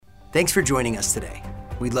Thanks for joining us today.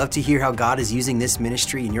 We'd love to hear how God is using this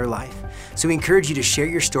ministry in your life, so we encourage you to share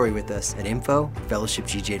your story with us at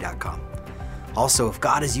info@fellowshipgj.com. Also, if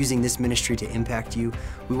God is using this ministry to impact you,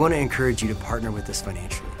 we want to encourage you to partner with us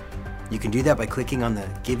financially. You can do that by clicking on the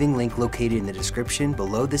giving link located in the description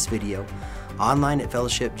below this video, online at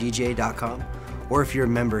fellowshipgj.com, or if you're a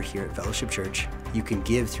member here at Fellowship Church, you can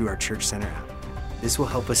give through our Church Center app. This will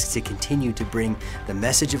help us to continue to bring the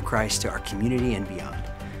message of Christ to our community and beyond.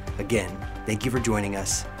 Again, thank you for joining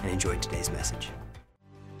us and enjoy today's message.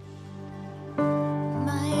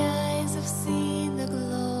 My eyes have seen the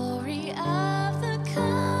glory of the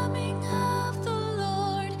coming of the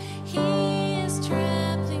Lord. He is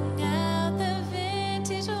trampling out the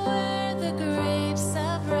vintage where the grapes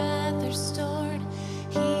of wrath are stored.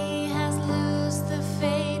 He has loosed the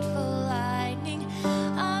fateful lightning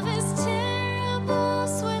of his terrible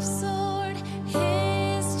swift sword.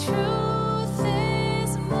 His truth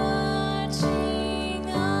is marching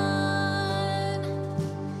on.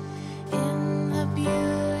 In the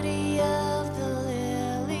beauty of the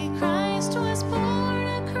lily, Christ was born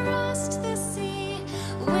across the sea,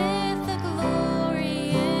 with the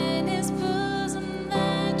glory in his bosom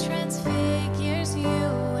that transfigures you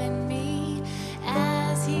and me.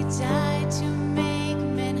 As he died to make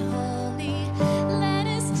men holy, let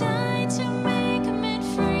us die to make men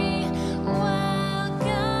free, while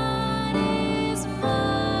God is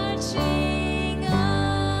marching on.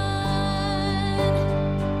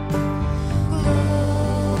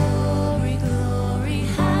 Glory, glory,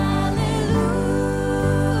 hallelujah.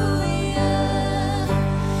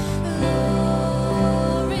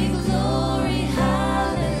 Glory, glory,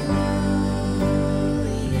 hallelujah.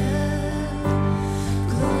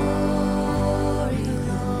 Glory,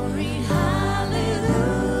 glory, hallelujah.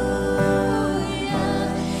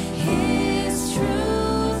 His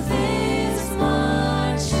truth is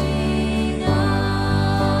marching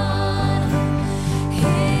on.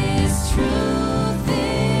 His truth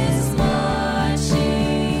is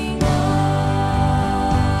marching on.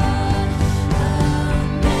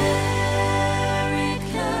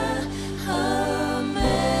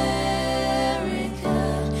 America,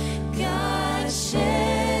 God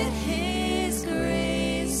shed his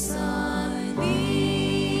grace on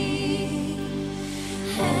thee,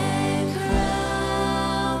 and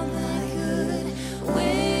crown thy good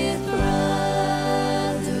with brotherhood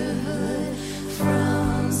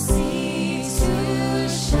from sea to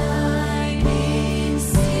shining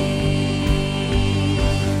sea.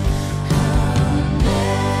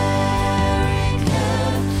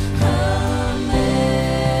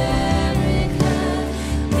 America,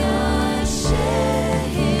 God shed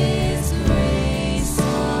his grace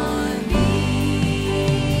on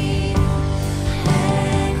thee,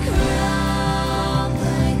 and crown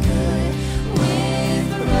thy good with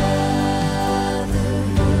brotherhood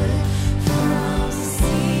from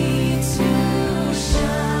sea to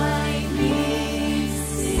shining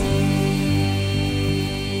sea.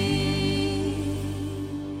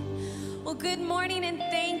 Well, good morning and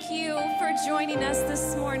thank you for joining us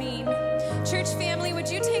this morning. Church family, would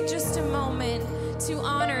you take just a moment to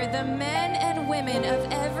honor the men and women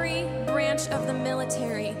of every branch of the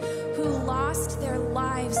military who lost their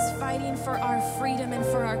lives fighting for our freedom and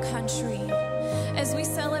for our country? As we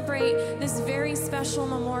celebrate this very special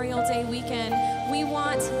Memorial Day weekend, we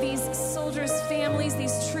want these soldiers' families,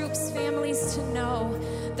 these troops' families to know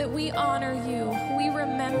that we honor you, we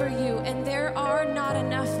remember you, and there are not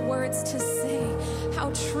enough words to say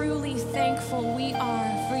how truly thankful we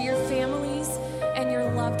are for your families and your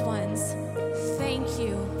loved ones. Thank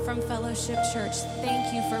you from Fellowship Church.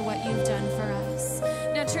 Thank you for what you've done for us.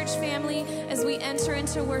 Now, church family, as we enter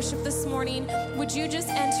into worship this morning, would you just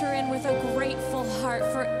enter in with a grateful heart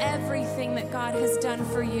for everything that God has done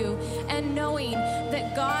for you, and knowing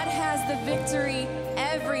that God has the victory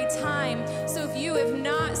every time. So if you have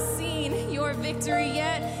not seen your victory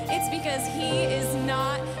yet, it's because he is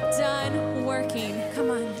not done working. Come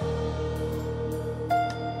on.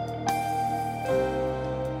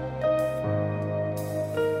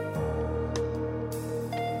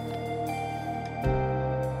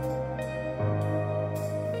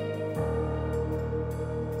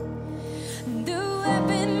 The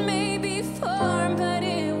weapon may be formed, but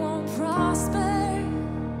it won't prosper.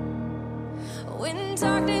 When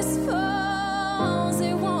darkness falls,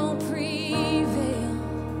 it won't prevail.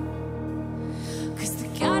 'Cause the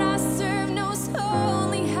God I serve knows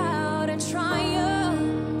only how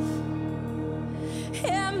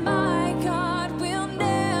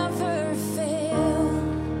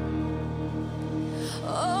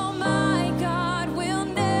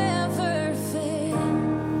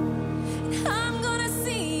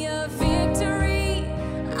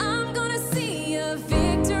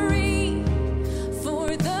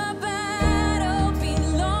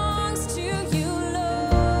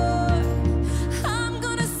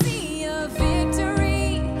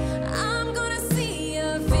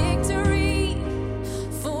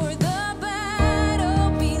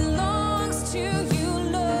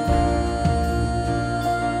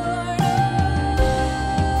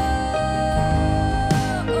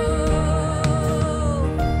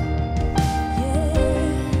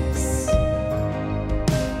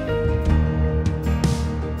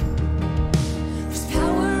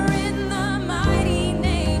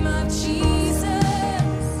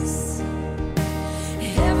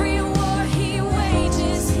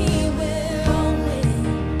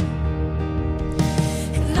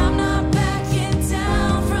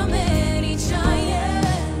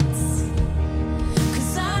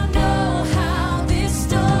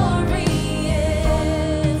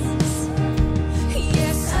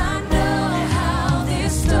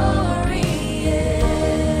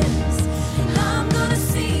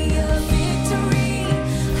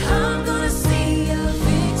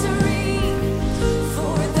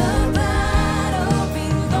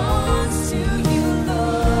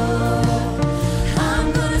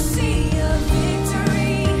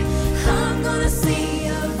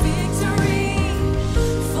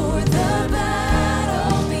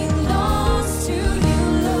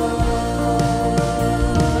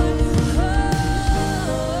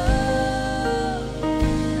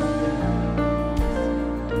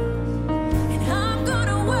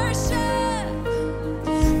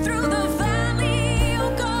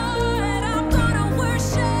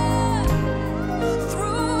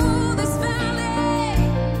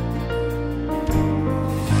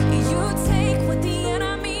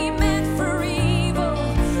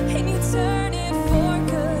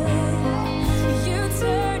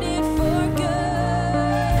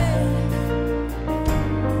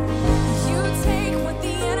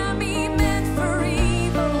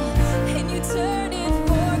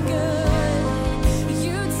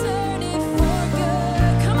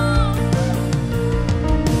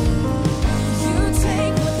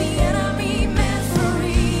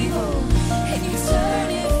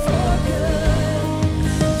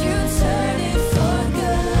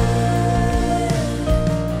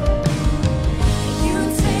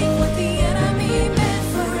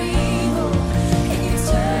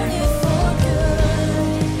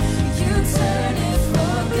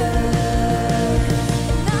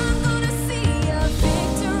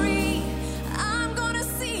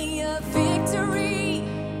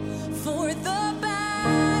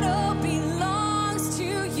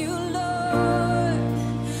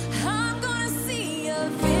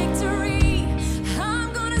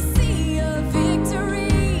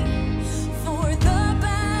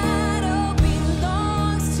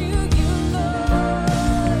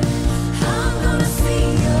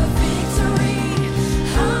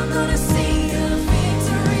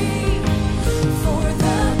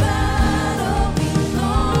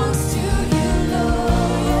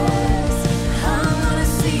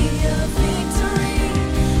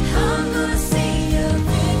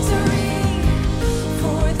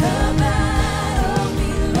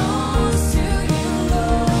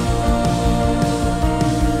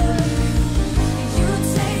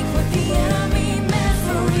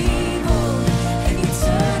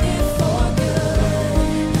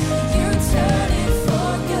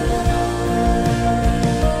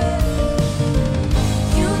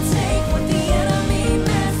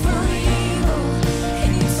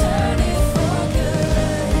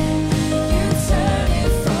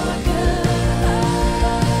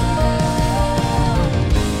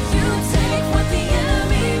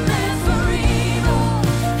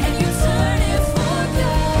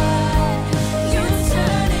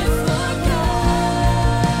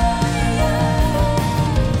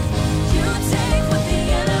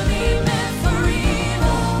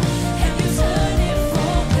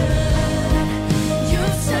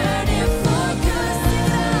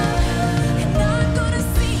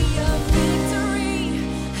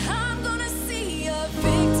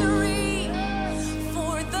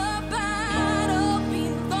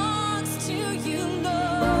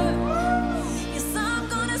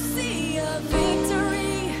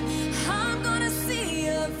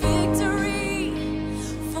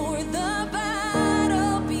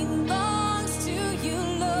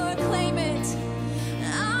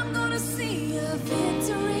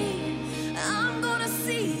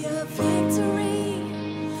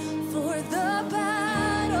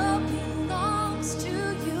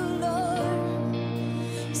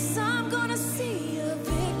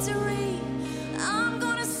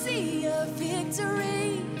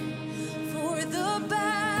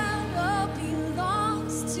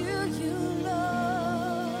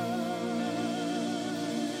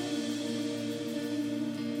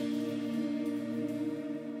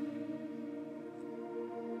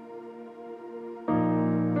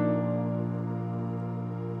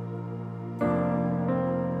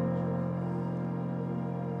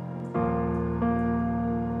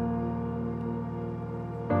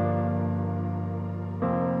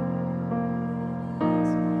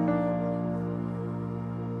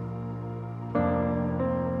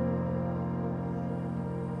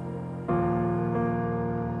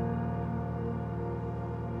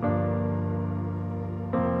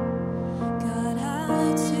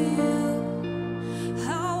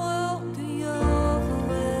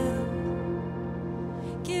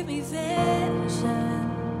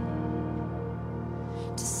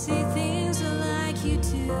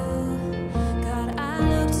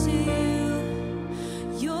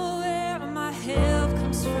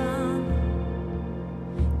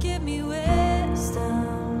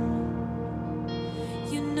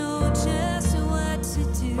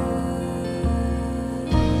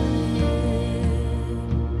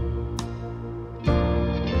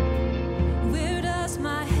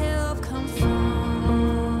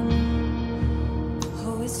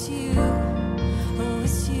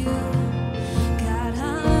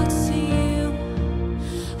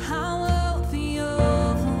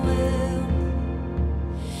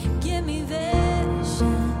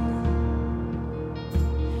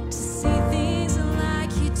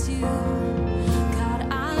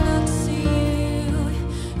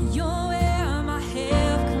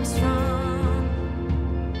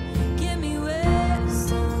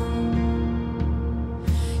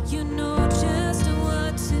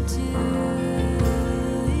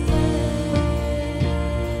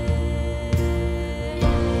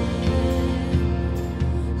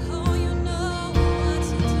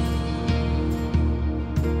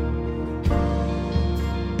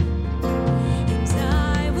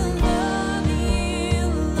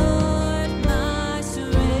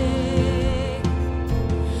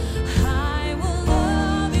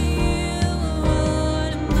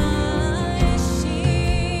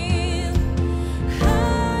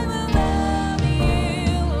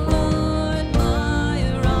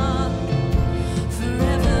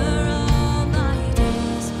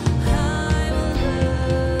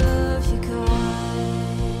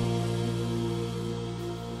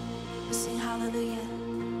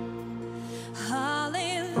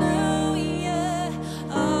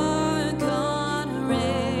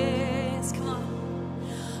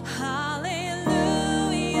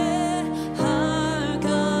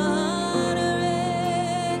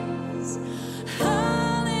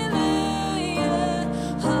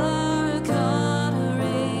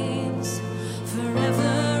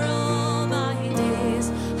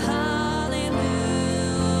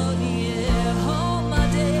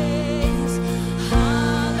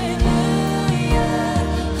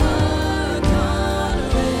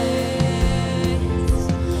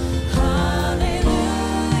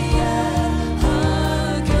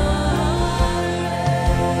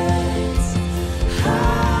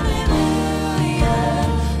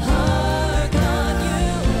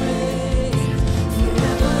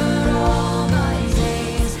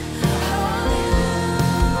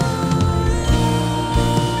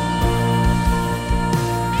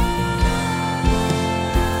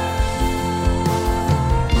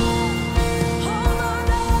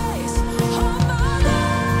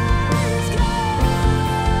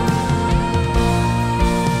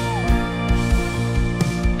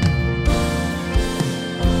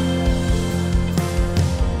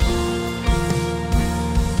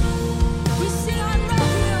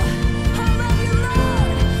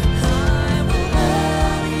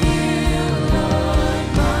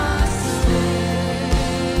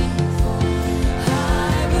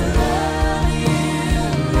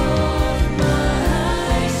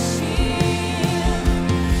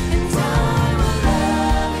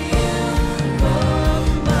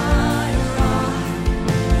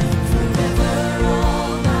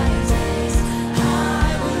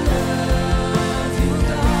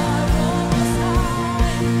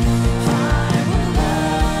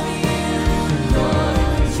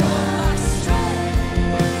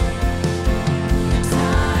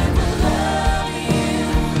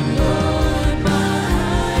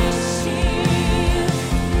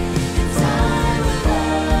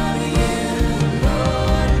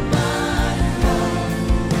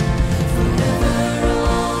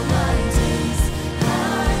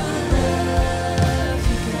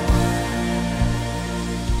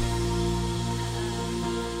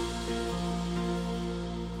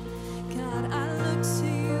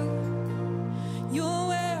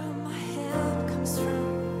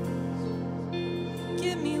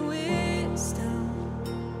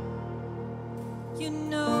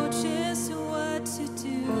what to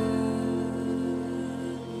do.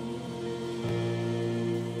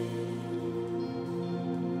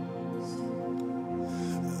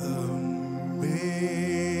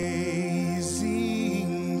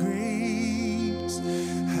 Amazing grace,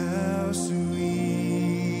 how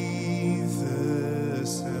sweet the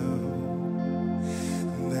sound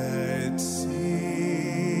that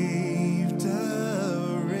saved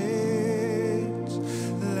a wretch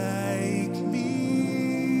like me.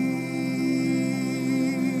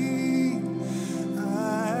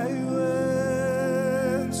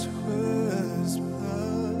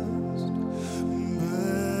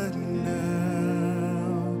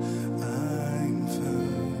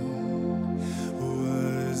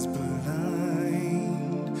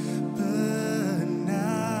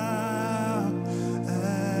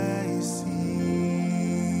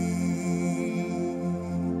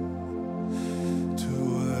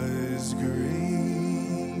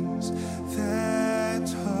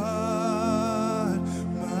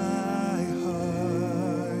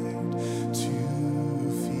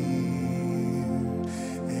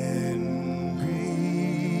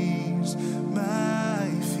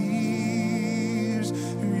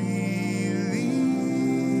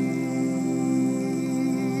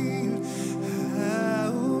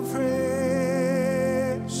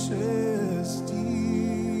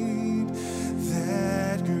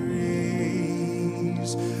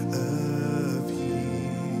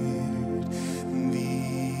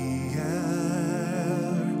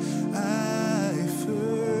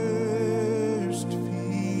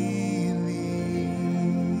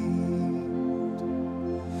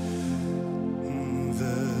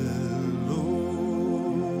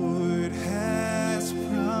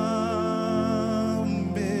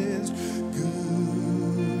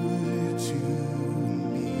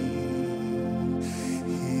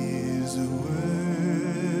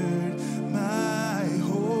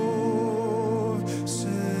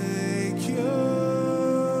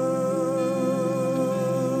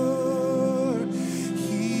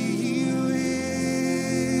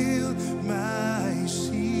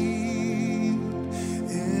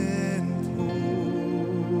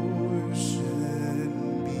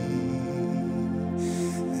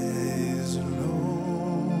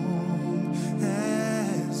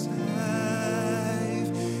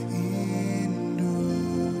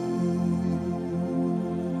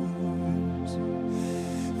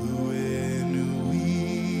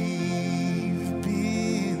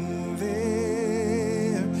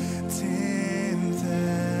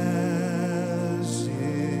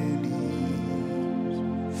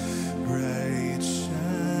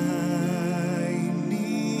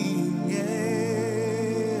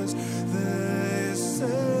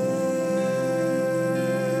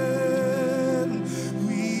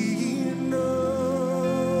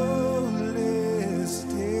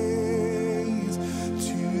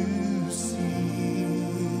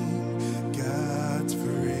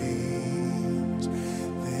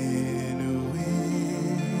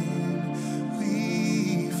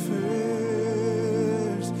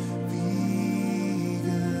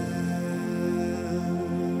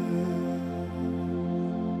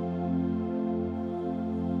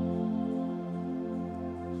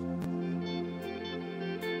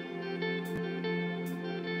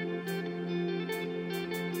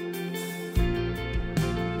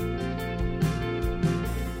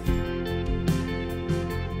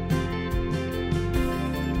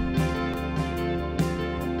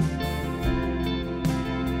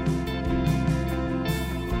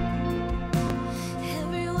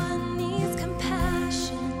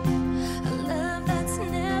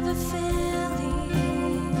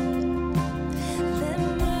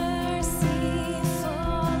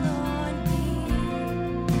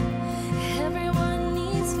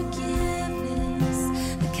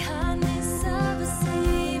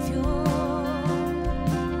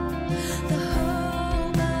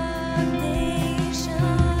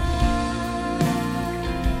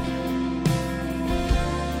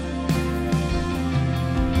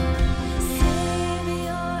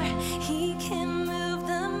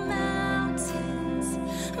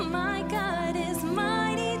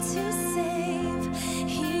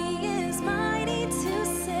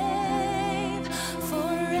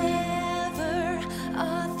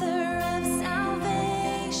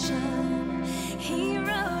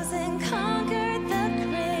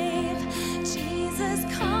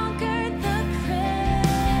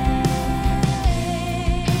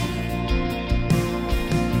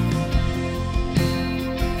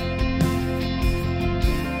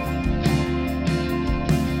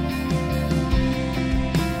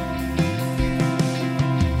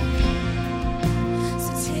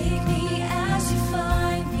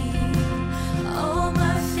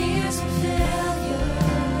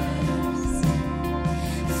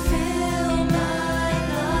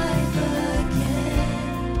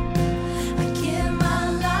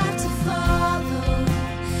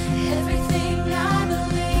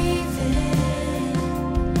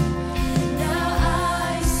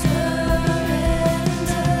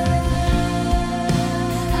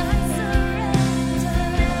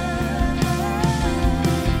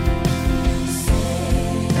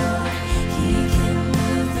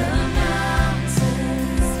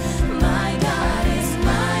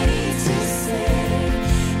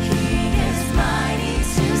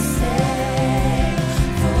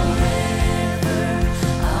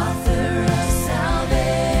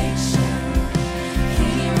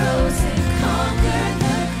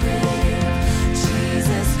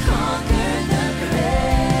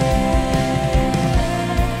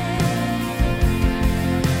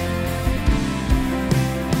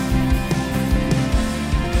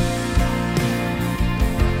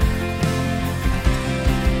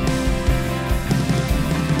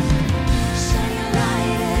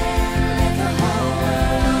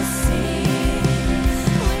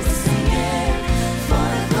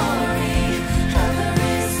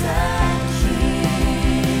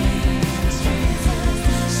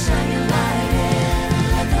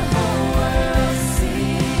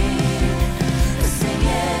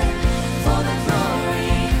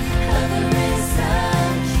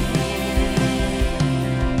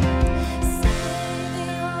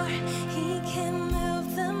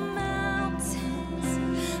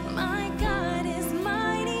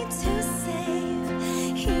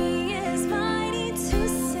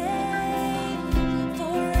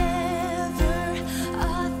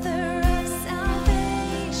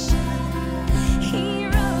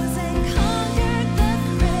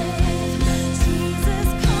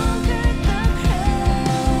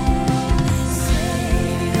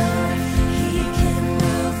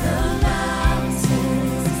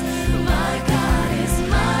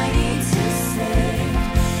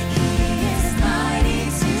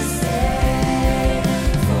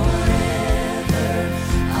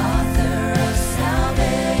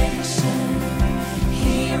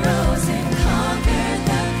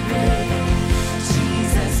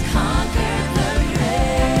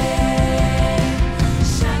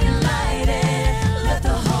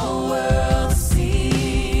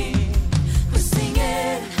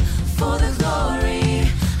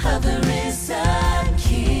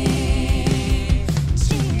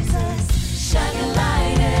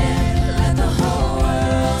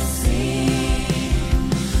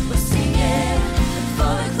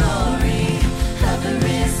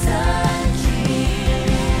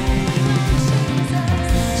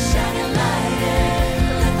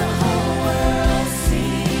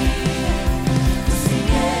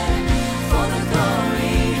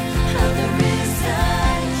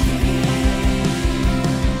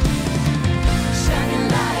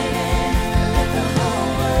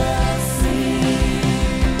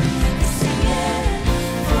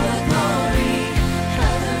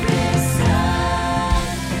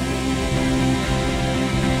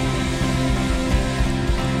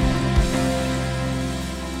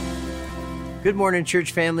 Good morning,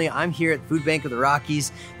 church family. I'm here at Food Bank of the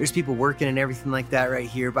Rockies. There's people working and everything like that right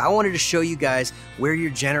here. But I wanted to show you guys where your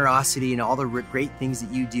generosity and all the great things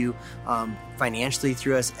that you do financially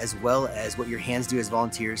through us, as well as what your hands do as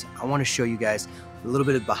volunteers. I want to show you guys a little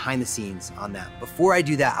bit of behind the scenes on that. Before I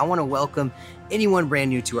do that, I want to welcome anyone brand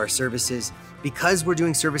new to our services. Because we're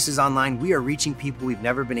doing services online, we are reaching people we've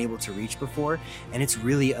never been able to reach before. And it's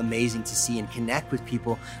really amazing to see and connect with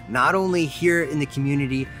people, not only here in the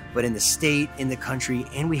community, but in the state, in the country,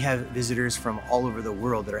 and we have visitors from all over the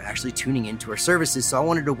world that are actually tuning into our services. So I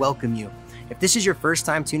wanted to welcome you. If this is your first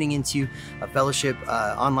time tuning into a fellowship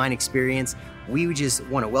online experience, we just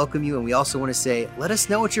want to welcome you, and we also want to say, let us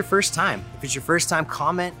know it's your first time. If it's your first time,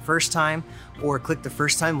 comment first time, or click the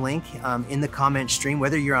first time link in the comment stream,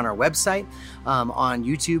 whether you're on our website, on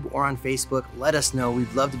YouTube, or on Facebook. Let us know.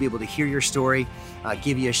 We'd love to be able to hear your story,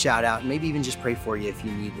 give you a shout out, and maybe even just pray for you if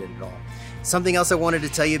you need it at all. Something else I wanted to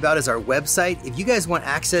tell you about is our website. If you guys want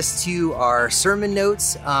access to our sermon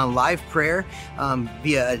notes, live prayer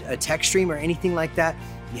via a text stream or anything like that,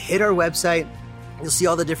 you hit our website. You'll see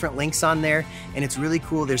all the different links on there, and it's really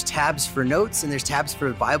cool. There's tabs for notes and there's tabs for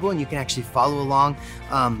the Bible, and you can actually follow along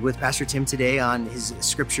with Pastor Tim today on his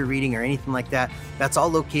scripture reading or anything like that. That's all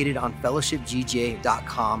located on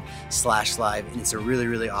fellowshipgj.com/live, and it's a really,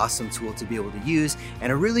 really awesome tool to be able to use,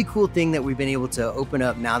 and a really cool thing that we've been able to open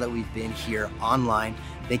up now that we've been here online.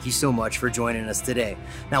 Thank you so much for joining us today.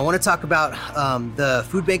 Now, I want to talk about the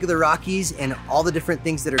Food Bank of the Rockies and all the different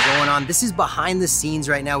things that are going on. This is behind the scenes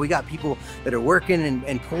right now. We got people that are working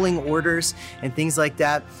and pulling orders and things like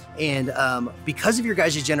that. And because of your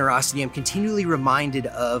guys' generosity, I'm continually reminded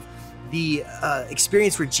of the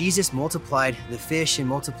experience where Jesus multiplied the fish and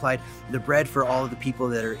multiplied the bread for all of the people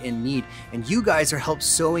that are in need. And you guys are helped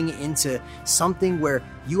sowing into something where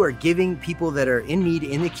you are giving people that are in need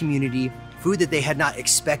in the community food that they had not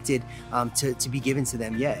expected to be given to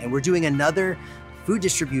them yet. And we're doing another food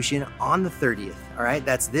distribution on the 30th. All right,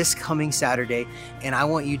 that's this coming Saturday. And I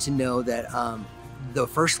want you to know that the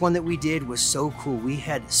first one that we did was so cool. We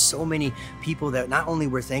had so many people that not only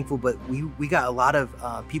were thankful, but we got a lot of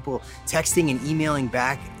people texting and emailing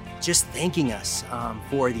back, just thanking us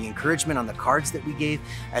for the encouragement on the cards that we gave,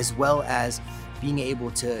 as well as being able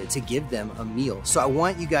to give them a meal. So I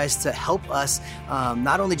want you guys to help us,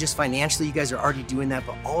 not only just financially, you guys are already doing that,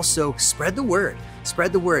 but also spread the word.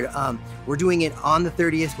 Spread the word. We're doing it on the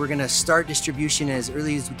 30th. We're gonna start distribution as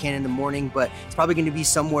early as we can in the morning, but it's probably gonna be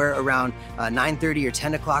somewhere around 9:30 or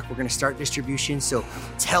 10 o'clock. We're gonna start distribution. So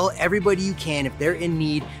tell everybody you can, if they're in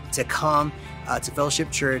need, to come to Fellowship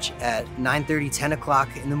Church at 9:30, 10 o'clock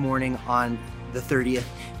in the morning on the 30th.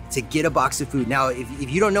 To get a box of food. Now,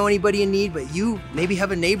 if you don't know anybody in need, but you maybe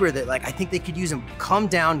have a neighbor that I think they could use them, come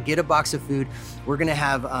down, get a box of food. We're gonna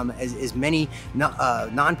have as many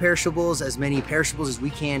non-perishables, as many perishables as we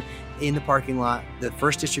can in the parking lot. The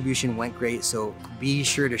first distribution went great, so be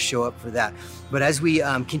sure to show up for that. But as we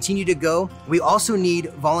continue to go, we also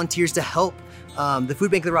need volunteers to help. The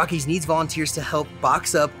Food Bank of the Rockies needs volunteers to help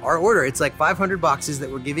box up our order. It's like 500 boxes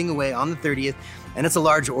that we're giving away on the 30th, and it's a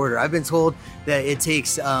large order. I've been told that it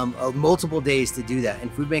takes multiple days to do that,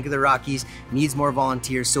 and Food Bank of the Rockies needs more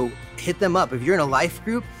volunteers, so hit them up. If you're in a life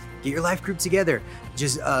group, get your life group together.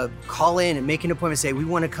 Just call in and make an appointment. Say, we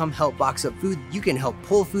want to come help box up food. You can help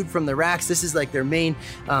pull food from the racks. This is like their main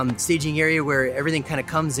staging area where everything kind of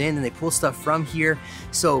comes in, and they pull stuff from here.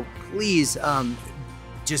 So please,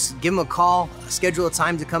 just give them a call, schedule a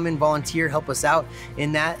time to come in, volunteer, help us out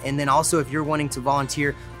in that. And then also, if you're wanting to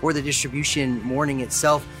volunteer for the distribution morning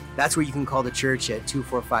itself, that's where you can call the church at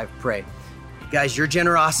 245-PRAY. Guys, your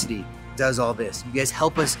generosity does all this. You guys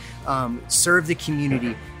help us serve the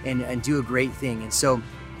community and do a great thing. And so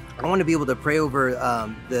I want to be able to pray over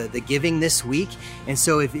the giving this week. And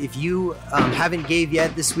so if you haven't gave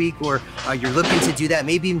yet this week, or you're looking to do that,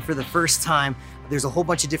 maybe even for the first time, there's a whole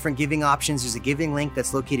bunch of different giving options. There's a giving link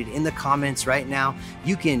that's located in the comments right now.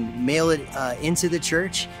 You can mail it into the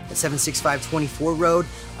church at 76524 Road,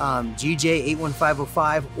 GJ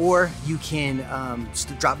 81505, or you can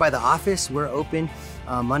just drop by the office. We're open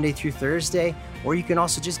Monday through Thursday, or you can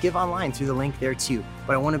also just give online through the link there too.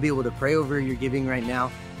 But I want to be able to pray over your giving right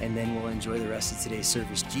now, and then we'll enjoy the rest of today's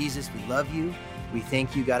service. Jesus, we love you. We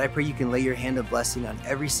thank you, God. I pray you can lay your hand of blessing on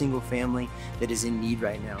every single family that is in need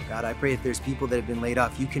right now. God, I pray if there's people that have been laid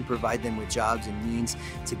off, you can provide them with jobs and means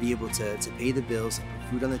to be able to pay the bills and put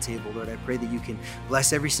food on the table. Lord, I pray that you can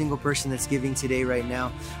bless every single person that's giving today right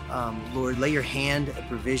now. Lord, lay your hand of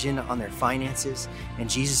provision on their finances. And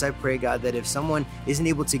Jesus, I pray, God, that if someone isn't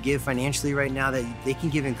able to give financially right now, that they can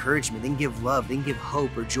give encouragement, they can give love, they can give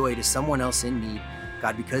hope or joy to someone else in need.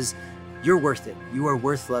 God, because You're worth it. You are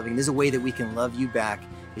worth loving. There's a way that we can love you back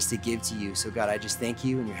is to give to you. So God, I just thank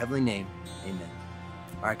you in your heavenly name. Amen.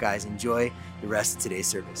 All right, guys, enjoy the rest of today's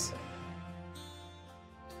service.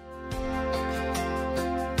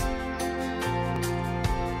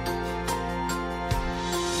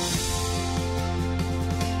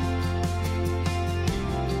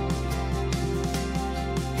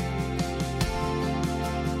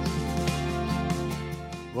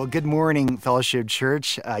 Well, good morning, Fellowship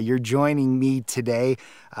Church. You're joining me today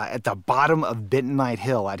at the bottom of Bentonite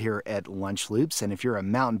Hill out here at Lunch Loops. And if you're a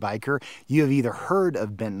mountain biker, you have either heard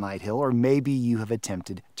of Bentonite Hill or maybe you have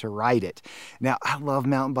attempted to ride it. Now, I love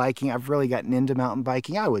mountain biking. I've really gotten into mountain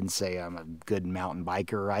biking. I wouldn't say I'm a good mountain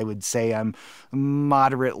biker. I would say I'm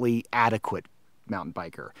moderately adequate mountain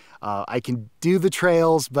biker. I can do the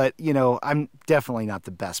trails, but I'm definitely not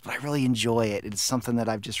the best, but I really enjoy it. It's something that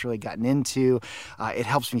I've just really gotten into. It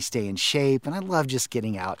helps me stay in shape, and I love just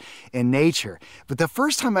getting out in nature. But the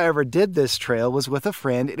first time I ever did this trail was with a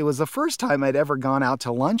friend. It was the first time I'd ever gone out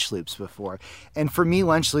to Lunch Loops before. And for me,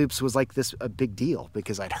 Lunch Loops was like a big deal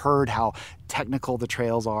because I'd heard how technical the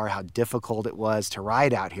trails are, how difficult it was to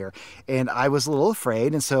ride out here. And I was a little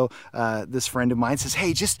afraid. And so this friend of mine says,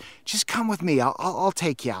 hey, just come with me. I'll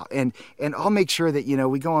take you out and I'll make sure that,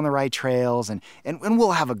 we go on the right trails and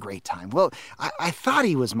we'll have a great time. Well, I thought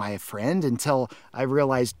he was my friend until I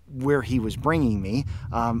realized where he was bringing me.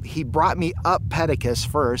 He brought me up Pedicus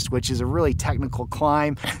first, which is a really technical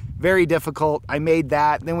climb. Very difficult. I made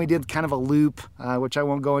that. Then we did kind of a loop, which I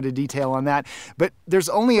won't go into detail on that. But there's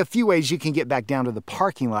only a few ways you can get back down to the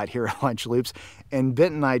parking lot here at Lunch Loops. And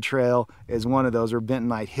Bentonite Trail is one of those, or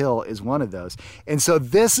Bentonite Hill is one of those. And so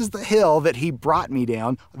this is the hill that he brought me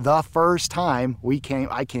down the first time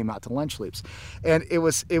I came out to Lunch Loops. And it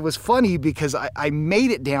was funny because I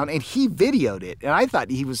made it down and he videoed it. And I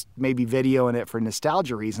thought he was maybe videoing it for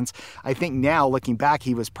nostalgia reasons. I think now, looking back,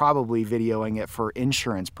 he was probably videoing it for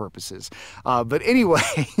insurance purposes. But anyway,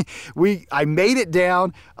 I made it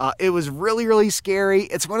down. It was really, really scary.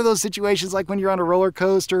 It's one of those situations like when you're on a roller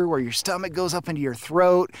coaster where your stomach goes up into your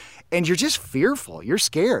throat and you're just fearful. You're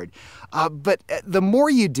scared. But the more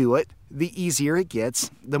you do it, the easier it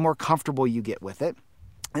gets, the more comfortable you get with it.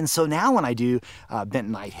 And so now when I do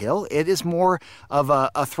Bentonite Hill, it is more of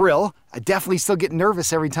a thrill. I definitely still get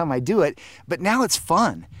nervous every time I do it, but now it's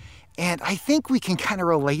fun. And I think we can kind of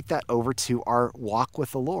relate that over to our walk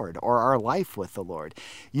with the Lord or our life with the Lord.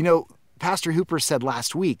 Pastor Hooper said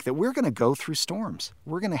last week that we're going to go through storms.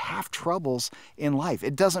 We're going to have troubles in life.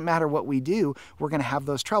 It doesn't matter what we do, we're going to have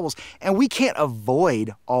those troubles. And we can't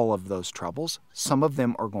avoid all of those troubles. Some of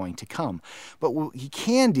them are going to come. But what he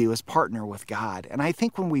can do is partner with God. And I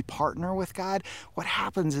think when we partner with God, what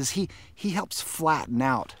happens is he helps flatten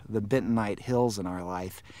out the Bentonite hills in our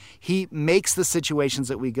life. He makes the situations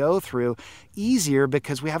that we go through easier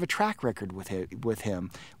because we have a track record with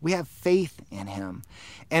him. We have faith in him.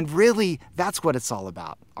 And really, that's what it's all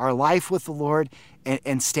about. Our life with the Lord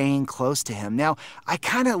and staying close to him. Now, I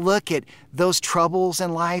kind of look at those troubles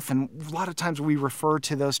in life, and a lot of times we refer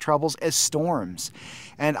to those troubles as storms.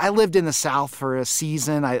 And I lived in the South for a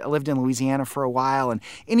season. I lived in Louisiana for a while, and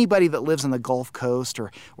anybody that lives on the Gulf Coast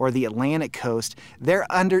or the Atlantic Coast, they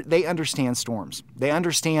understand storms. They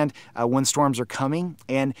understand when storms are coming,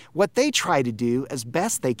 and what they try to do as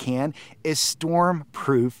best they can is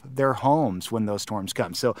storm-proof their homes when those storms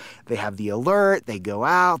come. So they have the alert, they go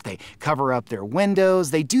out, they cover up their windows,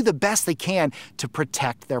 they do the best they can to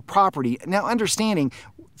protect their property. Now, understanding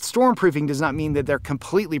stormproofing does not mean that they're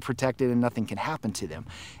completely protected and nothing can happen to them.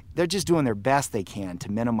 They're just doing their best they can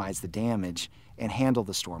to minimize the damage and handle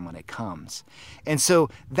the storm when it comes. And so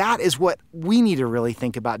that is what we need to really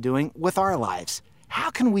think about doing with our lives. How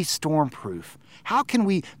can we stormproof? How can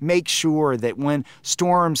we make sure that when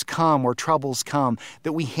storms come or troubles come,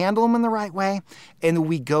 that we handle them in the right way and that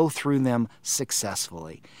we go through them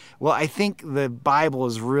successfully? Well, I think the Bible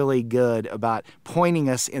is really good about pointing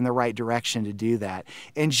us in the right direction to do that.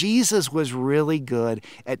 And Jesus was really good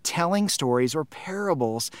at telling stories or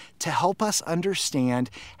parables to help us understand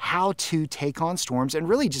how to take on storms and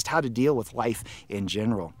really just how to deal with life in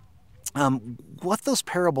general. What those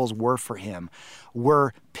parables were for him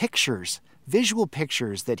were pictures, visual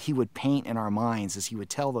pictures that he would paint in our minds as he would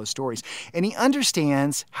tell those stories. And he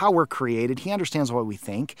understands how we're created. He understands what we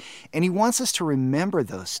think. And he wants us to remember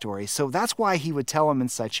those stories. So that's why he would tell them in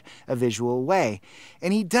such a visual way.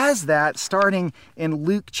 And he does that starting in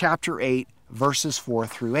Luke chapter 8, verses 4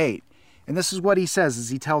 through 8. And this is what he says as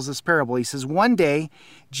he tells this parable. He says, one day,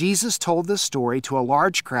 Jesus told this story to a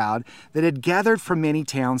large crowd that had gathered from many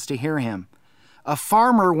towns to hear him. A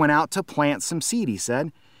farmer went out to plant some seed, he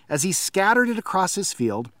said. As he scattered it across his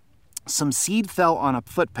field, Some seed fell on a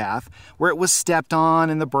footpath where it was stepped on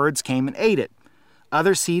and the birds came and ate it.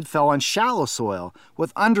 Other seed fell on shallow soil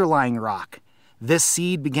with underlying rock. This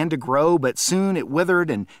seed began to grow, but soon it withered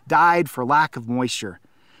and died for lack of moisture.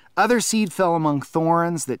 Other seed fell among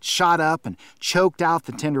thorns that shot up and choked out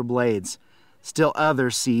the tender blades. Still other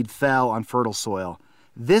seed fell on fertile soil.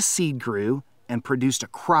 This seed grew and produced a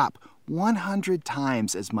crop 100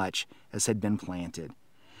 times as much as had been planted.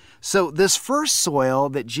 So this first soil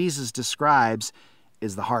that Jesus describes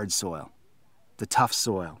is the hard soil, the tough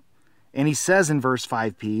soil. And he says in verse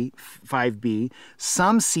 5b,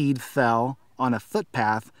 some seed fell on a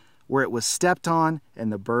footpath where it was stepped on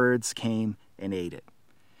and the birds came and ate it.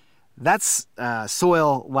 That's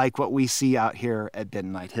soil like what we see out here at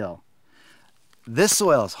Bentonite Hill. This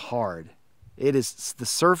soil is hard. The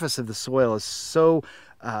surface of the soil is so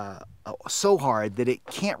hard that it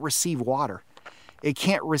can't receive water. It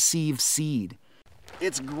can't receive seed.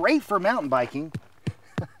 It's great for mountain biking.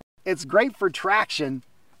 It's great for traction,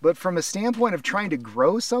 but from a standpoint of trying to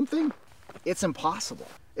grow something, it's impossible.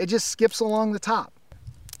 It just skips along the top.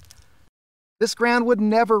 This ground would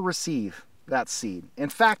never receive that seed. In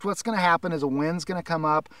fact, what's going to happen is a wind's going to come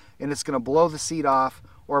up and it's going to blow the seed off,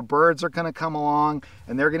 or birds are going to come along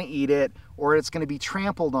and they're going to eat it, or it's going to be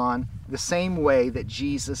trampled on the same way that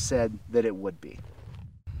Jesus said that it would be.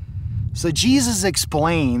 So Jesus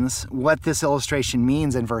explains what this illustration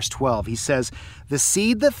means in verse 12. He says, the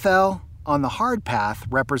seed that fell on the hard path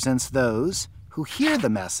represents those who hear the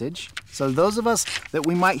message. So those of us that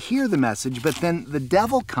we might hear the message, but then the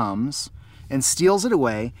devil comes and steals it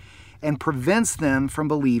away and prevents them from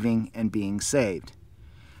believing and being saved.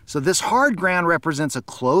 So this hard ground represents a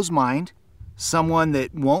closed mind, someone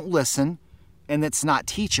that won't listen, and that's not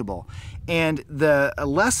teachable. And the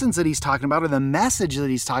lessons that he's talking about, or the message that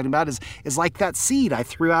he's talking about, is like that seed I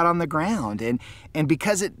threw out on the ground. And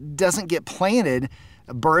because it doesn't get planted,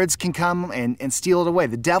 birds can come and steal it away.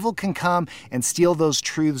 The devil can come and steal those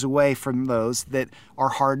truths away from those that are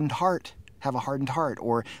hardened heart, have a hardened heart,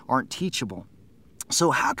 or aren't teachable.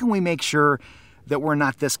 So how can we make sure that we're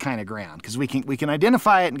not this kind of ground? Because we can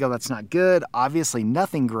identify it and go, that's not good. Obviously,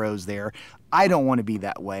 nothing grows there. I don't want to be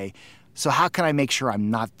that way. So how can I make sure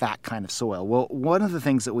I'm not that kind of soil? Well, one of the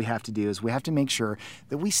things that we have to do is we have to make sure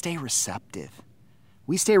that we stay receptive.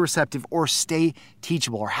 We stay receptive or stay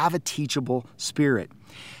teachable or have a teachable spirit.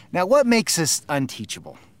 Now, what makes us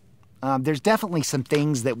unteachable? There's definitely some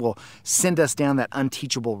things that will send us down that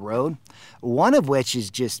unteachable road, one of which is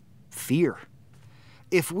just fear.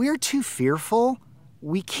 If we're too fearful,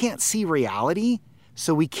 we can't see reality,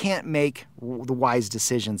 so we can't make the wise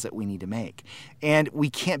decisions that we need to make. And we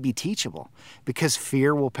can't be teachable because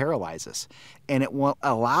fear will paralyze us and it won't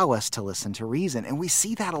allow us to listen to reason. And we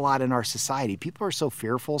see that a lot in our society. People are so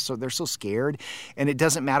fearful, so they're so scared, and it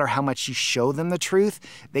doesn't matter how much you show them the truth,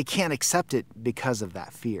 they can't accept it because of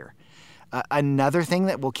that fear. Another thing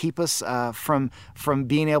that will keep us from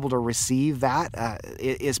being able to receive that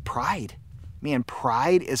is pride. Man,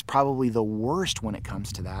 pride is probably the worst when it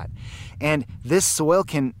comes to that. And this soil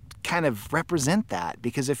can kind of represent that,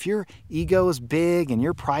 because if your ego is big and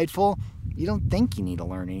you're prideful, you don't think you need to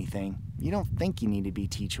learn anything. You don't think you need to be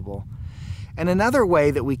teachable. And another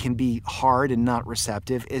way that we can be hard and not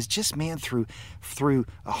receptive is just, man, through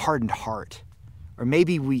a hardened heart. Or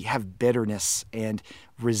maybe we have bitterness and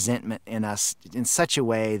resentment in us in such a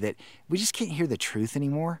way that we just can't hear the truth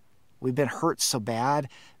anymore. We've been hurt so bad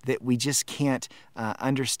that we just can't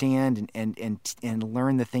understand and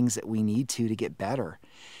learn the things that we need to get better.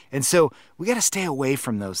 And so we got to stay away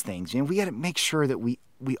from those things. We got to make sure that we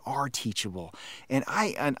are teachable. And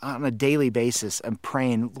on a daily basis, I'm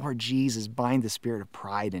praying, Lord Jesus, bind the spirit of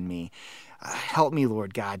pride in me. Help me,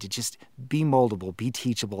 Lord God, to just be moldable, be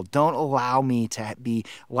teachable. Don't allow me to be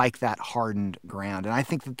like that hardened ground. And I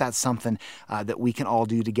think that that's something that we can all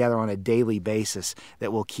do together on a daily basis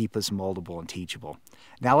that will keep us moldable and teachable.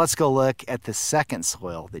 Now let's go look at the second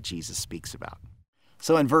soil that Jesus speaks about.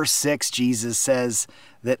 So in verse 6, Jesus says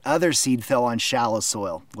that other seed fell on shallow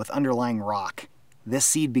soil with underlying rock. This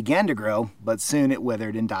seed began to grow, but soon it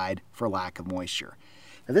withered and died for lack of moisture.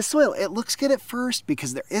 Now this soil, it looks good at first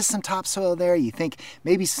because there is some topsoil there. You think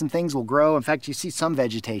maybe some things will grow. In fact, you see some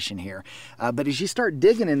vegetation here. But as you start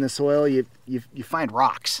digging in the soil, you find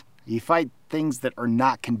rocks. You find things that are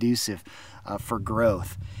not conducive for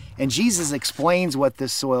growth. And Jesus explains what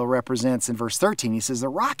this soil represents in verse 13. He says, the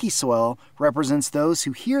rocky soil represents those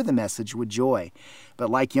who hear the message with joy.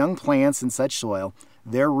 But like young plants in such soil,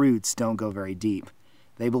 their roots don't go very deep.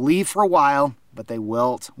 They believe for a while, but they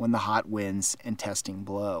wilt when the hot winds and testing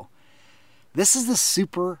blow. This is the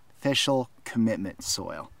superficial commitment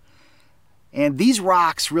soil. And these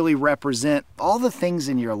rocks really represent all the things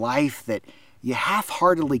in your life that you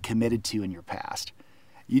half-heartedly committed to in your past.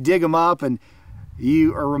 You dig them up and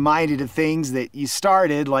you are reminded of things that you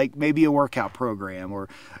started, like maybe a workout program, or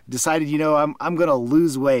decided, I'm going to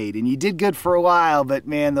lose weight. And you did good for a while, but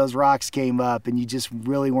man, those rocks came up and you just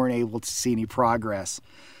really weren't able to see any progress.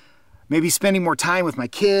 Maybe spending more time with my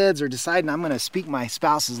kids, or deciding I'm going to speak my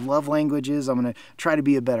spouse's love languages. I'm going to try to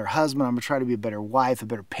be a better husband. I'm going to try to be a better wife, a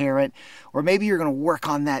better parent. Or maybe you're going to work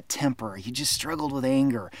on that temper. You just struggled with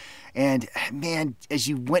anger. And man, as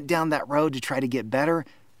you went down that road to try to get better,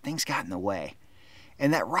 things got in the way.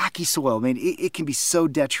 And that rocky soil, man, it can be so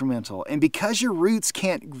detrimental. And because your roots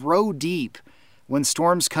can't grow deep when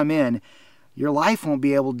storms come in, your life won't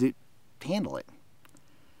be able to handle it.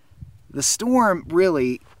 The storm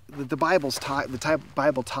really, the Bible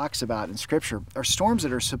talks about in Scripture, are storms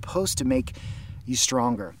that are supposed to make you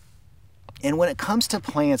stronger. And when it comes to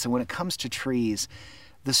plants and when it comes to trees,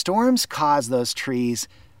 the storms cause those trees,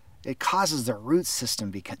 it causes their root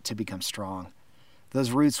system to become strong.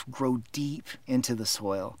 Those roots grow deep into the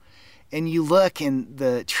soil. And you look in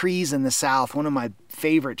the trees in the South, one of my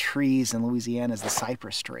favorite trees in Louisiana is the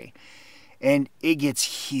cypress tree. And it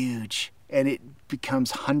gets huge and it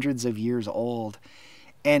becomes hundreds of years old.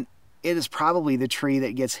 And it is probably the tree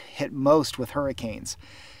that gets hit most with hurricanes.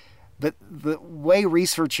 But the way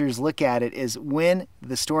researchers look at it is when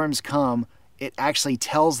the storms come, it actually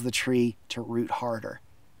tells the tree to root harder,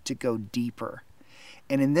 to go deeper.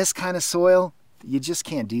 And in this kind of soil, you just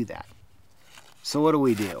can't do that. So what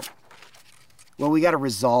do? Well, we got to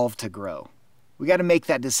resolve to grow. We got to make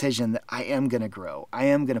that decision that I am going to grow. I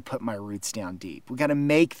am going to put my roots down deep. We got to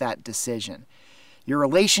make that decision. Your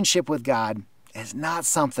relationship with God is not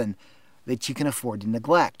something that you can afford to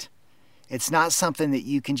neglect. It's not something that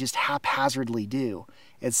you can just haphazardly do.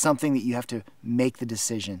 It's something that you have to make the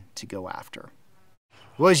decision to go after.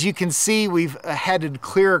 Well, as you can see, we've headed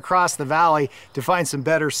clear across the valley to find some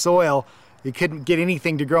better soil. You couldn't get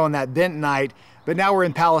anything to grow in that bentonite, but now we're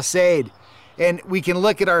in Palisade, and we can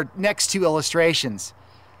look at our next two illustrations.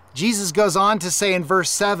 Jesus goes on to say in verse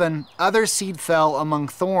 7, other seed fell among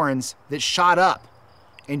thorns that shot up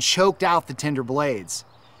and choked out the tender blades.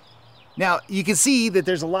 Now, you can see that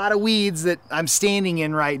there's a lot of weeds that I'm standing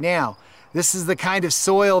in right now. This is the kind of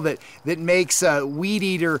soil that makes a weed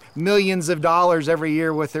eater millions of dollars every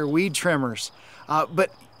year with their weed trimmers.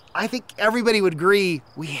 But I think everybody would agree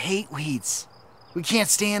we hate weeds. We can't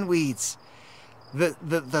stand weeds.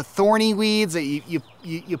 The thorny weeds that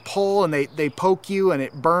you pull and they poke you and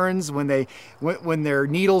it burns when their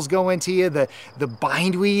needles go into you. The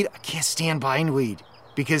bindweed, I can't stand bindweed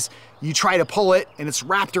because you try to pull it and it's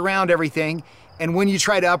wrapped around everything, and when you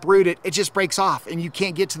try to uproot it, it just breaks off and you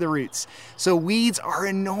can't get to the roots. So weeds are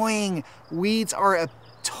annoying. Weeds are a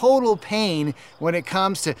total pain when it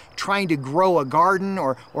comes to trying to grow a garden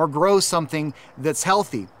or grow something that's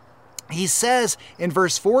healthy. He says in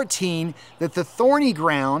verse 14 that the thorny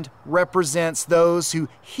ground represents those who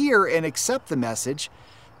hear and accept the message,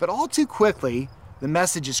 but all too quickly the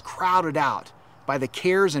message is crowded out by the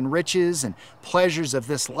cares and riches and pleasures of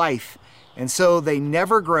this life, and so they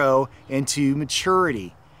never grow into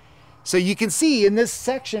maturity. So you can see in this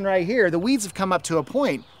section right here, the weeds have come up to a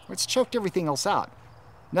point where it's choked everything else out.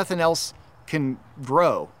 Nothing else can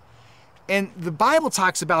grow. And the Bible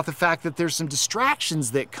talks about the fact that there's some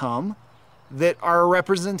distractions that come that are a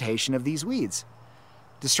representation of these weeds.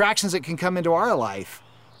 Distractions that can come into our life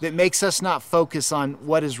that makes us not focus on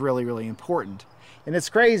what is really, really important. And it's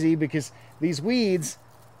crazy because these weeds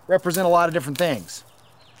represent a lot of different things.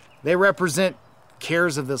 They represent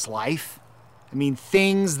cares of this life. I mean,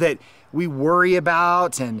 things that we worry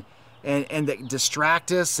about and that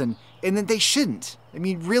distract us, and that they shouldn't. I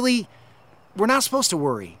mean, really, we're not supposed to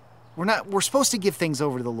worry. We're supposed to give things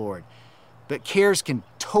over to the Lord. But cares can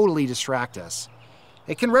totally distract us.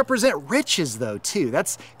 It can represent riches, though, too.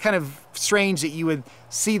 That's kind of strange that you would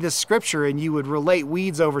see this scripture and you would relate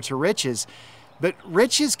weeds over to riches. But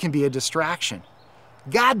riches can be a distraction.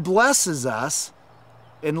 God blesses us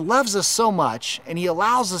and loves us so much, and He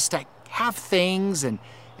allows us to have things and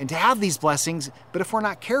to have these blessings, but if we're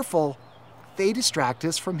not careful, they distract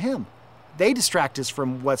us from Him. They distract us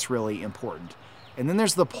from what's really important. And then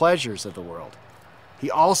there's the pleasures of the world. He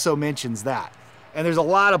also mentions that. And there's a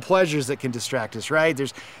lot of pleasures that can distract us, right?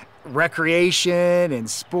 There's recreation and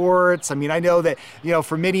sports. I mean, I know that,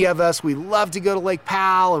 for many of us, we love to go to Lake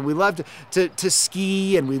Powell and we love to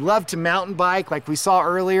ski and we love to mountain bike like we saw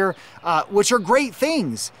earlier, which are great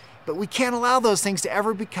things, but we can't allow those things to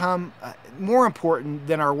ever become more important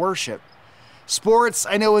than our worship. Sports,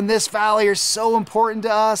 I know in this valley, are so important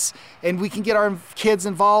to us, and we can get our kids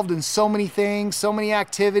involved in so many things, so many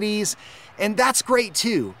activities, and that's great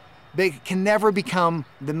too, but it can never become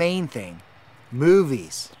the main thing.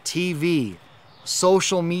 Movies, TV,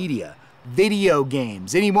 social media, video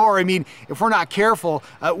games anymore. I mean, if we're not careful,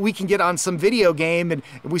 we can get on some video game and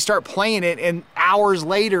we start playing it, and hours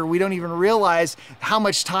later, we don't even realize how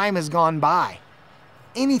much time has gone by.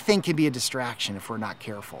 Anything can be a distraction if we're not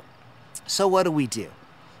careful. So what do?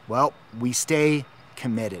 Well, we stay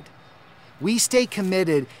committed. We stay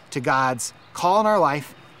committed to God's call in our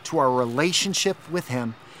life, to our relationship with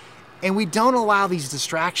Him, and we don't allow these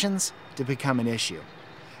distractions to become an issue.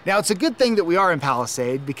 Now, it's a good thing that we are in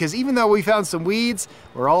Palisade, because even though we found some weeds,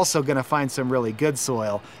 we're also going to find some really good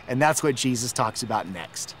soil, and that's what Jesus talks about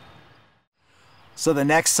next. So the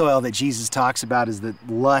next soil that Jesus talks about is the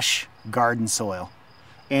lush garden soil.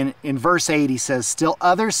 And in verse 8, he says, "Still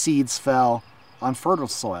other seeds fell on fertile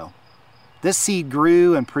soil. This seed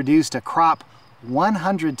grew and produced a crop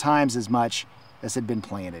 100 times as much as had been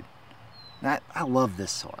planted." Now, I love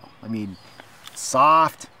this soil. I mean, it's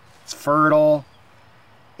soft, it's fertile,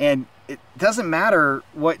 and it doesn't matter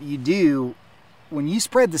what you do. When you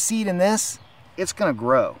spread the seed in this, it's going to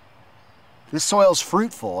grow. This soil's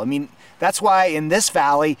fruitful. I mean, that's why in this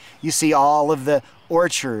valley you see all of the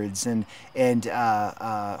orchards and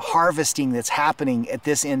harvesting that's happening at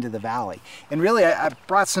this end of the valley. And really, I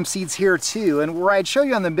brought some seeds here too. And where I'd show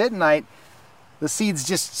you on the bentonite, the seeds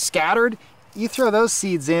just scattered, you throw those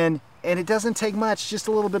seeds in and it doesn't take much, just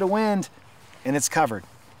a little bit of wind, and it's covered.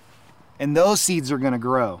 And those seeds are going to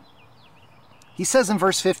grow. He says in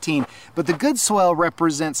verse 15, "But the good soil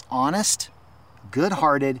represents honest,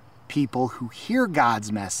 good-hearted people who hear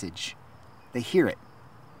God's message." They hear it.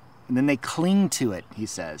 And then they cling to it, he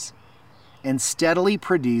says, and steadily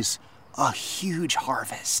produce a huge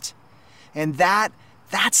harvest. And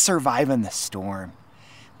that's surviving the storm.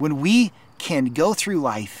 When we can go through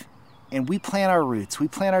life and we plant our roots, we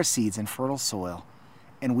plant our seeds in fertile soil,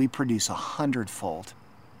 and we produce 100-fold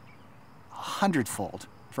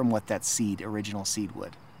from what that original seed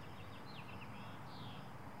would.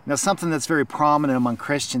 Now, something that's very prominent among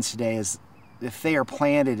Christians today is if they are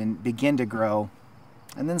planted and begin to grow,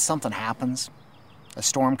 and then something happens, a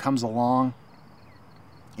storm comes along,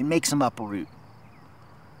 it makes them uproot.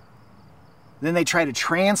 Then they try to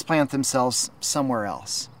transplant themselves somewhere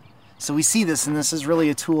else. So we see this, and this is really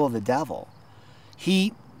a tool of the devil.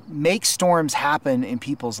 He makes storms happen in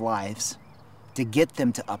people's lives to get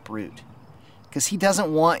them to uproot, because he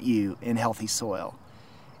doesn't want you in healthy soil.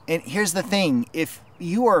 And here's the thing, if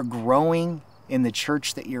you are growing in the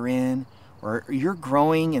church that you're in, or you're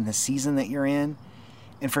growing in the season that you're in,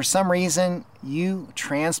 and for some reason you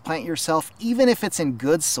transplant yourself, even if it's in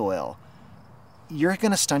good soil, you're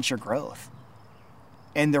going to stunt your growth.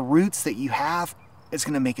 And the roots that you have, it's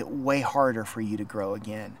going to make it way harder for you to grow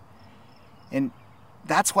again. And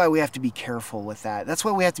that's why we have to be careful with that. That's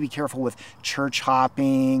why we have to be careful with church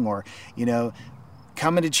hopping, or,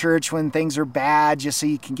 coming to church when things are bad just so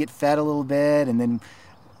you can get fed a little bit and then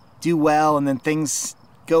do well, and then things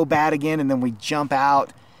go bad again and then we jump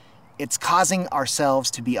out. It's causing ourselves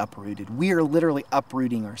to be uprooted. We are literally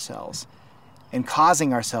uprooting ourselves and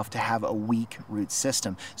causing ourselves to have a weak root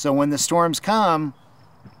system. So when the storms come,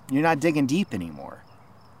 you're not digging deep anymore.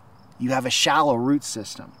 You have a shallow root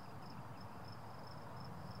system.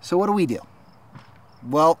 So what do?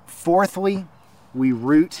 Well, fourthly, we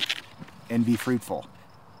root and be fruitful.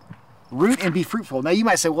 Root and be fruitful. Now you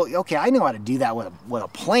might say, well, okay, I know how to do that with a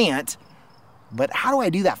plant, but how do I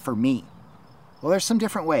do that for me? Well, there's some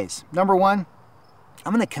different ways. Number one,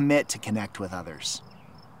 I'm going to commit to connect with others.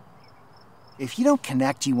 If you don't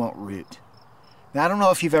connect, you won't root. Now, I don't know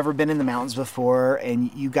if you've ever been in the mountains before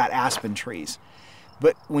and you got aspen trees,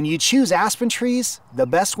 but when you choose aspen trees, the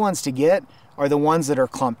best ones to get are the ones that are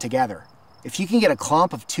clumped together. If you can get a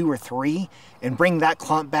clump of 2 or 3 and bring that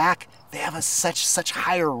clump back, they have such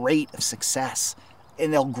higher rate of success,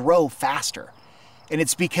 and they'll grow faster. And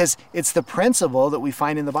it's because it's the principle that we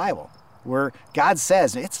find in the Bible, where God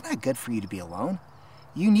says, it's not good for you to be alone.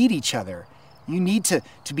 You need each other. You need to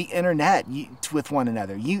be internet with one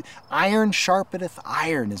another. Iron sharpeneth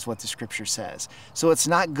iron is what the scripture says. So it's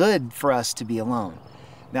not good for us to be alone.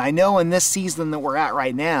 Now, I know in this season that we're at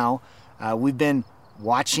right now, we've been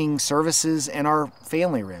watching services in our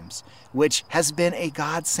family rooms, which has been a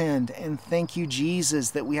godsend. And thank you,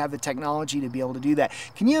 Jesus, that we have the technology to be able to do that.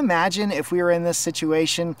 Can you imagine if we were in this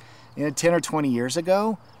situation 10 or 20 years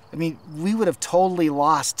ago? I mean, we would have totally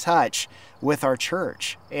lost touch with our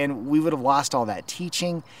church, and we would have lost all that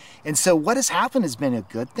teaching. And so what has happened has been a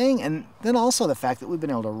good thing, and then also the fact that we've been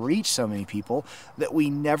able to reach so many people that we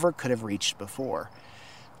never could have reached before.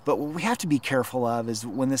 But what we have to be careful of is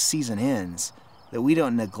when this season ends, that we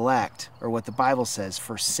don't neglect, or what the Bible says,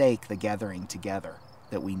 forsake the gathering together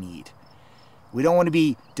that we need. We don't want to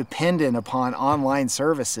be dependent upon online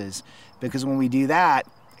services, because when we do that,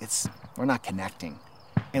 we're not connecting.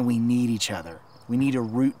 And we need each other. We need to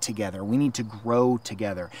root together. We need to grow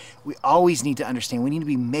together. We always need to understand we need to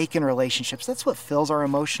be making relationships. That's what fills our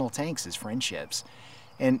emotional tanks, is friendships.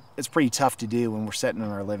 And it's pretty tough to do when we're sitting in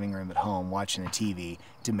our living room at home watching the TV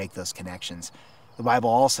to make those connections. The Bible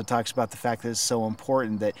also talks about the fact that it's so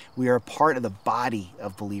important that we are a part of the body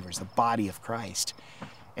of believers, the body of Christ.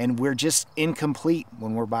 And we're just incomplete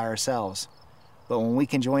when we're by ourselves. But when we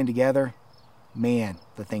can join together, man,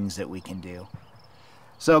 the things that we can do.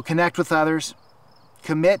 So connect with others.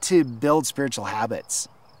 Commit to build spiritual habits.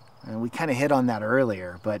 And we kind of hit on that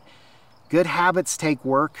earlier, but good habits take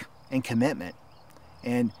work and commitment.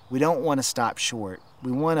 And we don't want to stop short.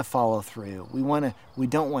 We want to follow through. We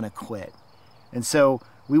don't want to quit. And so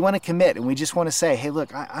we want to commit, and we just want to say, hey,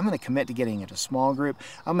 look, I'm going to commit to getting into a small group.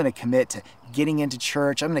 I'm going to commit to getting into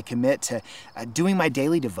church. I'm going to commit to doing my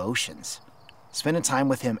daily devotions, spending time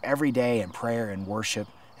with him every day in prayer and worship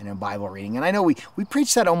and in Bible reading. And I know we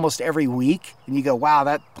preach that almost every week, and you go, wow,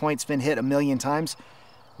 that point's been hit 1,000,000 times.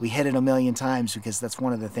 We hit it 1,000,000 times because that's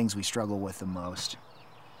one of the things we struggle with the most.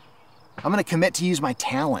 I'm going to commit to use my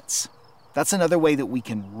talents. That's another way that we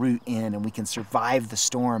can root in and we can survive the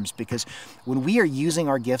storms, because when we are using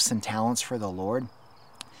our gifts and talents for the Lord,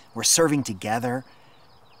 we're serving together,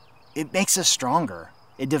 it makes us stronger.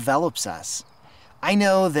 It develops us. I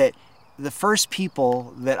know that the first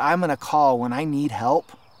people that I'm going to call when I need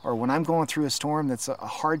help or when I'm going through a storm that's a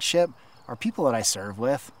hardship are people that I serve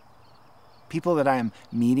with, people that I'm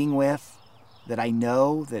meeting with, that I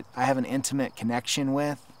know, that I have an intimate connection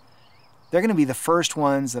with. They're going to be the first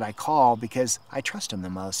ones that I call because I trust them the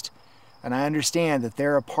most. And I understand that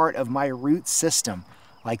they're a part of my root system,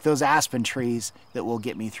 like those aspen trees that will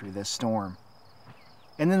get me through this storm.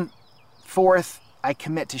 And then fourth, I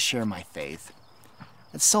commit to share my faith.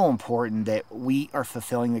 It's so important that we are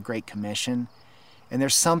fulfilling the Great Commission. And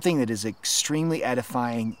there's something that is extremely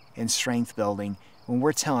edifying and strength building when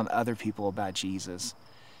we're telling other people about Jesus.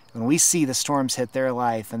 When we see the storms hit their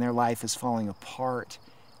life and their life is falling apart,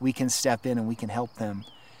 we can step in and we can help them.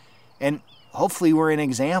 And hopefully we're an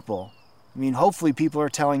example. I mean, hopefully people are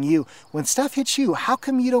telling you, when stuff hits you, how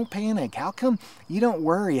come you don't panic? How come you don't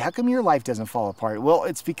worry? How come your life doesn't fall apart? Well,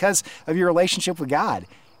 it's because of your relationship with God,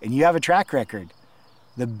 and you have a track record.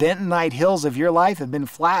 The bentonite hills of your life have been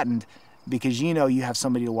flattened because you know you have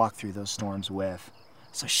somebody to walk through those storms with.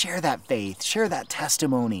 So share that faith, share that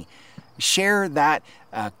testimony, share that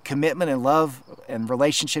commitment and love and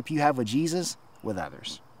relationship you have with Jesus with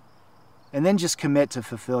others. And then just commit to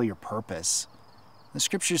fulfill your purpose. The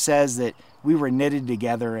scripture says that we were knitted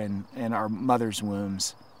together in our mother's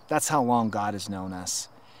wombs. That's how long God has known us.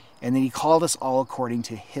 And then he called us all according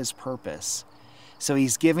to his purpose. So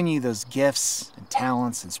he's given you those gifts and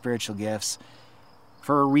talents and spiritual gifts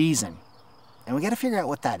for a reason. And we got to figure out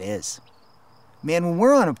what that is. Man, when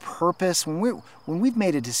we're on a purpose, when we've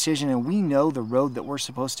made a decision and we know the road that we're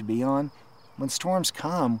supposed to be on, when storms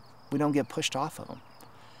come, we don't get pushed off of them.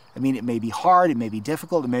 I mean, it may be hard, it may be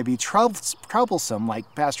difficult, it may be troublesome,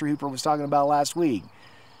 like Pastor Hooper was talking about last week.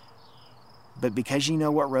 But because you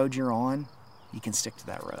know what road you're on, you can stick to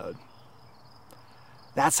that road.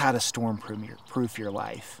 That's how to storm-proof your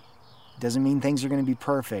life. Doesn't mean things are going to be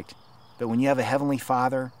perfect, but when you have a Heavenly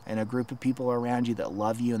Father and a group of people around you that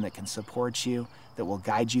love you and that can support you, that will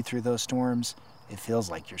guide you through those storms, it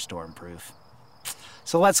feels like you're storm-proof.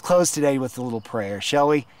 So let's close today with a little prayer, shall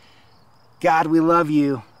we? God, we love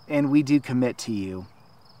you, and we do commit to you.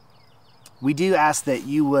 We do ask that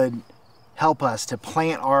you would help us to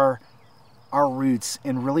plant our roots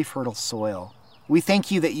in really fertile soil. We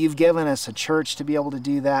thank you that you've given us a church to be able to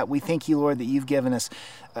do that. We thank you, Lord, that you've given us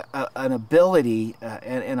an ability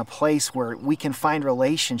and a place where we can find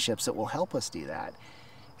relationships that will help us do that.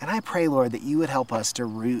 And I pray, Lord, that you would help us to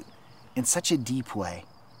root in such a deep way.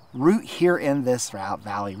 Root here in this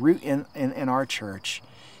valley, root in our church,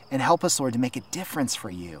 and help us, Lord, to make a difference for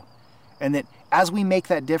you. And that as we make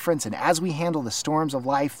that difference and as we handle the storms of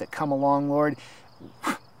life that come along, Lord,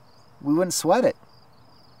 we wouldn't sweat it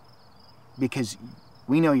because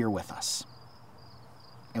we know you're with us.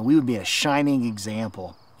 And we would be a shining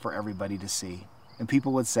example for everybody to see. And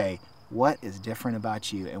people would say, what is different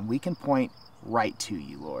about you? And we can point right to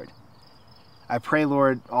you, Lord. I pray,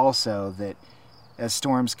 Lord, also that as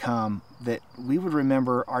storms come, that we would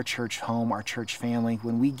remember our church home, our church family.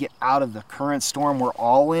 When we get out of the current storm we're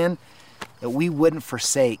all in, that we wouldn't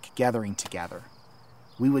forsake gathering together.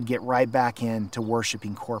 We would get right back into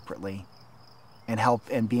worshiping corporately and help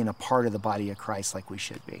and being a part of the body of Christ like we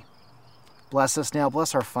should be. Bless us now.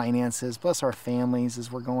 Bless our finances. Bless our families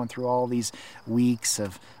as we're going through all these weeks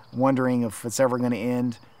of wondering if it's ever going to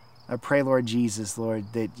end. I pray, Lord Jesus,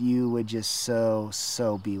 Lord, that you would just so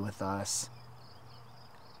be with us.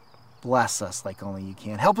 Bless us like only you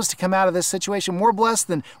can. Help us to come out of this situation more blessed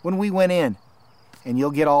than when we went in. And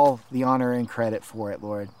you'll get all the honor and credit for it,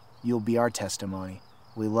 Lord. You'll be our testimony.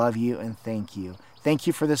 We love you and thank you. Thank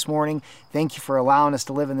you for this morning. Thank you for allowing us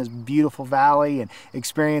to live in this beautiful valley and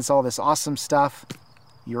experience all this awesome stuff,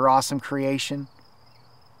 your awesome creation.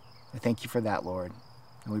 I thank you for that, Lord.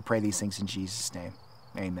 And we pray these things in Jesus' name.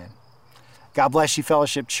 Amen. God bless you,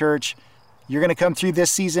 Fellowship Church. You're going to come through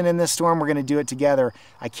this season in this storm. We're going to do it together.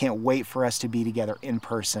 I can't wait for us to be together in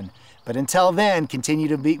person. But until then, continue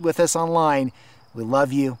to be with us online. We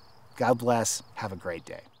love you. God bless. Have a great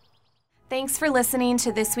day. Thanks for listening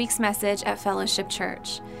to this week's message at Fellowship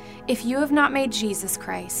Church. If you have not made Jesus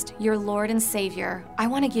Christ your Lord and Savior, I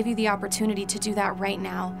want to give you the opportunity to do that right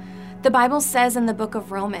now. The Bible says in the book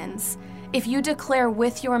of Romans, if you declare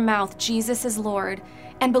with your mouth Jesus is Lord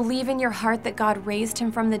and believe in your heart that God raised him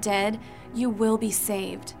from the dead, you will be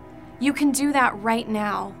saved. You can do that right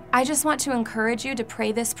now. I just want to encourage you to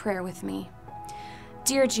pray this prayer with me.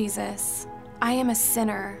 Dear Jesus, I am a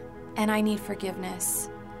sinner and I need forgiveness.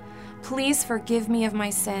 Please forgive me of my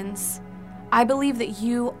sins. I believe that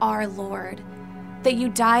you are Lord, that you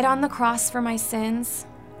died on the cross for my sins,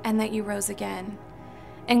 and that you rose again.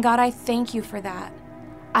 And God, I thank you for that.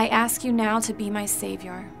 I ask you now to be my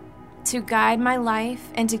Savior, to guide my life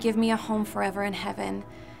and to give me a home forever in heaven.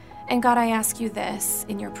 And God, I ask you this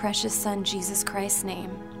in your precious Son, Jesus Christ's name.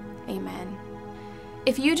 Amen.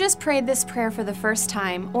 If you just prayed this prayer for the first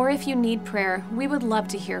time, or if you need prayer, we would love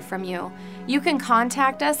to hear from you. You can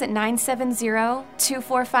contact us at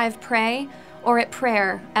 970-245-PRAY or at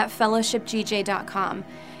prayer@fellowshipgj.com.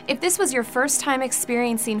 If this was your first time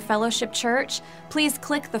experiencing Fellowship Church, please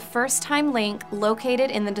click the First Time link located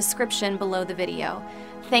in the description below the video.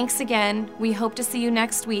 Thanks again. We hope to see you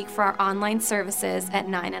next week for our online services at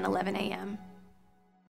 9 and 11 a.m.